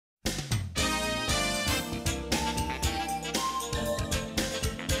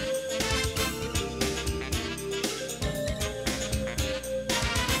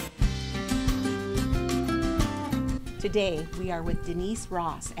Today, we are with Denise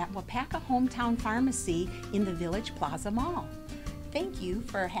Ross at Waupaca Hometown Pharmacy in the Village Plaza Mall. Thank you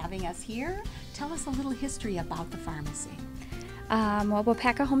for having us here. Tell us a little history about the pharmacy. Well,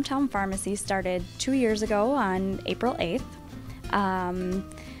 Waupaca Hometown Pharmacy started 2 years ago on April 8th.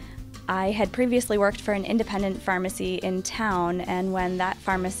 I had previously worked for an independent pharmacy in town, and when that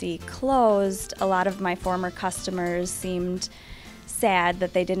pharmacy closed, a lot of my former customers seemed sad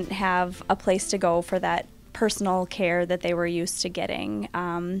that they didn't have a place to go for that personal care that they were used to getting.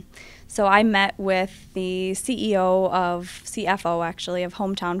 So I met with the CFO actually, of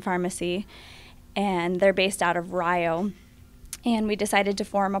Hometown Pharmacy, and they're based out of Rio. And we decided to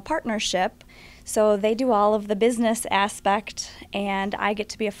form a partnership. So they do all of the business aspect, and I get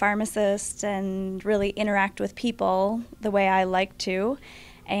to be a pharmacist and really interact with people the way I like to,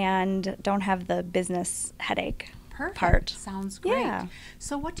 and don't have the business headache. Perfect. Part. Sounds great. Yeah.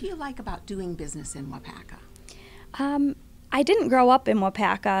 So what do you like about doing business in Waupaca? I didn't grow up in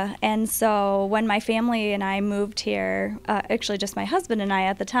Waupaca, and so when my family and I moved here, actually just my husband and I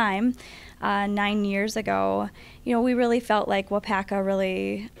at the time, 9 years ago, you know, we really felt like Waupaca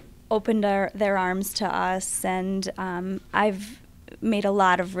really opened their arms to us, and I've made a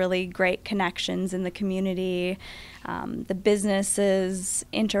lot of really great connections in the community. The businesses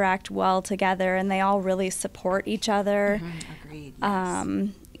interact well together, and they all really support each other. Agreed. Yes.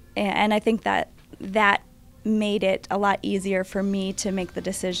 And I think that made it a lot easier for me to make the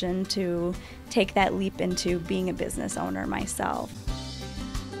decision to take that leap into being a business owner myself.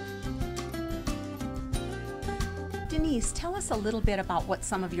 Denise, tell us a little bit about what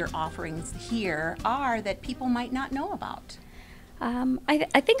some of your offerings here are that people might not know about.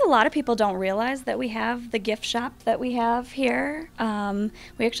 I think a lot of people don't realize that we have the gift shop that we have here.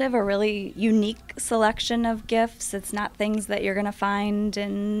 We actually have a really unique selection of gifts. It's not things that you're going to find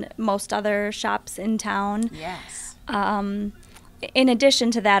in most other shops in town. Yes. In addition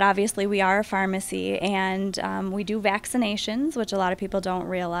to that, obviously, we are a pharmacy, and we do vaccinations, which a lot of people don't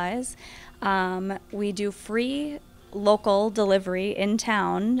realize. We do free local delivery in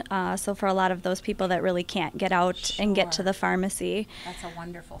town, so for a lot of those people that really can't get out and get to the pharmacy. That's a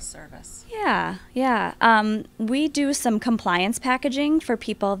wonderful service. Yeah. We do some compliance packaging for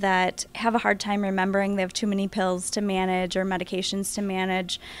people that have a hard time remembering they have too many pills to manage or medications to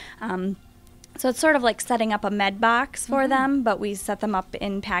manage. So it's sort of like setting up a med box for them, but we set them up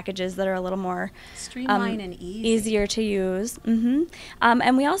in packages that are a little more streamlined and easier to use.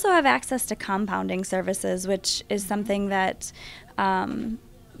 And we also have access to compounding services, which is something that a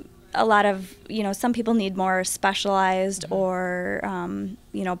lot of, some people need more specialized or,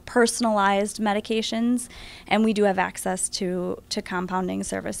 personalized medications, and we do have access to compounding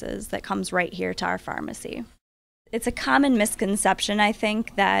services that comes right here to our pharmacy. It's a common misconception, I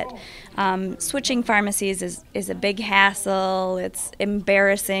think, that switching pharmacies is a big hassle. It's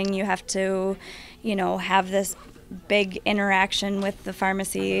embarrassing. You have to, have this big interaction with the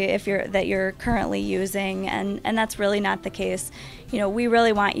pharmacy that you're currently using, and that's really not the case. We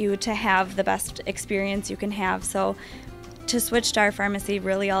really want you to have the best experience you can have. So to switch to our pharmacy,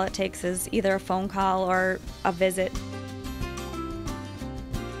 really all it takes is either a phone call or a visit.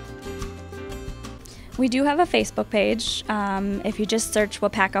 We do have a Facebook page. If you just search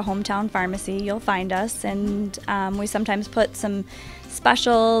Waupaca Hometown Pharmacy, you'll find us, and we sometimes put some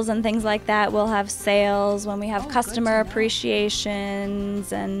specials and things like that. We'll have sales when we have customer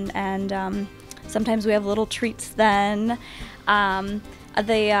appreciations, and sometimes we have little treats then. The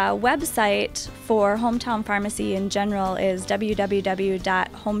website for Hometown Pharmacy in general is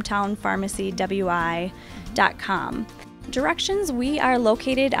www.hometownpharmacywi.com. Directions: we are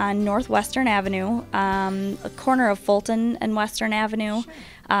located on Northwestern Avenue, a corner of Fulton and Western Avenue,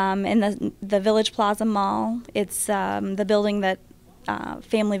 in the Village Plaza Mall. It's the building that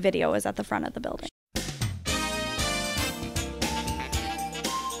Family Video is at the front of the building.